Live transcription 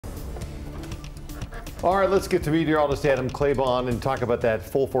All right, let's get to meteorologist Adam Claibon and talk about that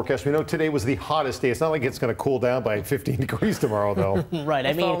full forecast. We know today was the hottest day. It's not like it's going to cool down by 15 degrees tomorrow, though. Right.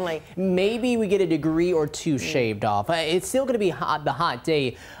 I mean, maybe we get a degree or two shaved off. It's still going to be hot, the hot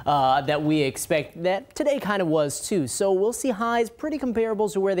day that we expect. That today kind of was, too. So we'll see highs pretty comparable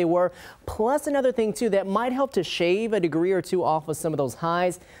to where they were. Plus another thing, too, that might help to shave a degree or two off of some of those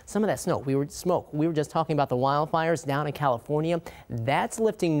highs. Some of that smoke. We were just talking about the wildfires down in California. That's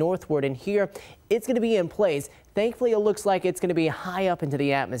lifting northward. And here, it's going to be in place. Thankfully, it looks like it's going to be high up into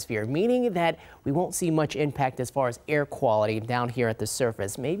the atmosphere, meaning that we won't see much impact as far as air quality down here at the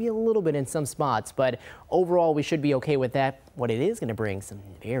surface. Maybe a little bit in some spots, but overall, we should be okay with that. What it is going to bring some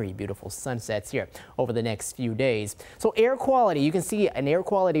very beautiful sunsets here over the next few days. So air quality, you can see an air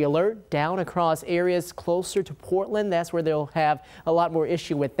quality alert down across areas closer to Portland. That's where they'll have a lot more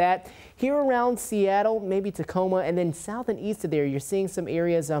issue with that. Here around Seattle, maybe Tacoma, and then south and east of there, you're seeing some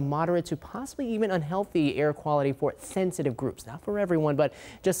areas of moderate to possibly even unhealthy air quality for sensitive groups. Not for everyone, but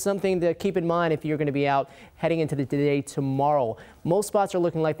just something to keep in mind if you're going to be out heading into the day tomorrow. Most spots are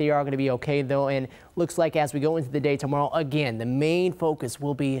looking like they are going to be okay, though, and looks like as we go into the day tomorrow, again, the main focus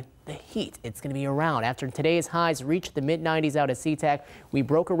will be the heat. It's going to be around. After today's highs reached the mid-90s out at SeaTac, we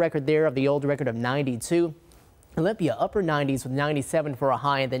broke a record there of the old record of 92. Olympia, upper 90s with 97 for a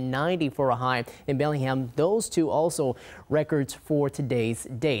high and then 90 for a high in Bellingham. Those two also records for today's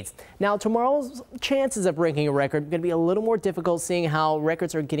dates. Now, tomorrow's chances of breaking a record going to be a little more difficult, seeing how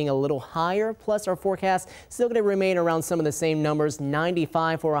records are getting a little higher. Plus, our forecast still going to remain around some of the same numbers,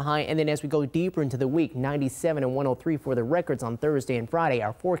 95 for a high. And then as we go deeper into the week, 97 and 103 for the records on Thursday and Friday.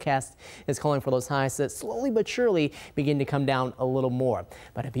 Our forecast is calling for those highs to slowly but surely begin to come down a little more.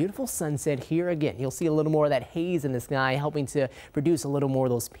 But a beautiful sunset here again. You'll see a little more of that haze in the sky, helping to produce a little more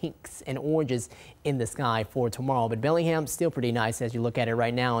of those pinks and oranges in the sky for tomorrow. But Bellingham still pretty nice as you look at it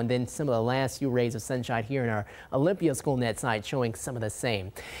right now. And then some of the last few rays of sunshine here in our Olympia school net side showing some of the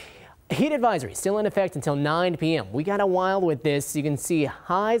same. Heat advisory still in effect until 9 p.m. We got a while with this. You can see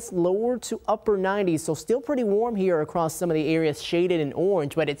highs lower to upper 90s, so still pretty warm here across some of the areas shaded in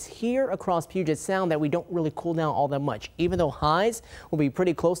orange, but it's here across Puget Sound that we don't really cool down all that much. Even though highs will be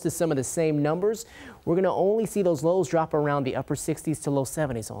pretty close to some of the same numbers, we're going to only see those lows drop around the upper 60s to low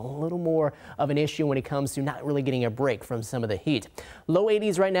 70s, so a little more of an issue when it comes to not really getting a break from some of the heat. Low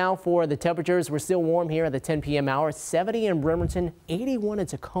 80s right now for the temperatures. We're still warm here at the 10 p.m. hour. 70 in Bremerton, 81 in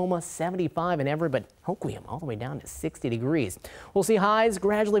Tacoma, 75 in Everett, but Hoquiam all the way down to 60 degrees. We'll see highs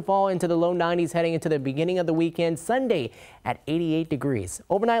gradually fall into the low 90s heading into the beginning of the weekend. Sunday at 88 degrees.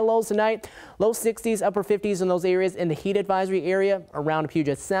 Overnight lows tonight, low 60s, upper 50s in those areas in the heat advisory area around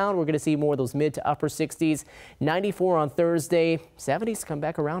Puget Sound. We're going to see more of those mid to upper 60s. 94 on Thursday. 70s come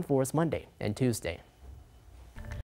back around for us Monday and Tuesday.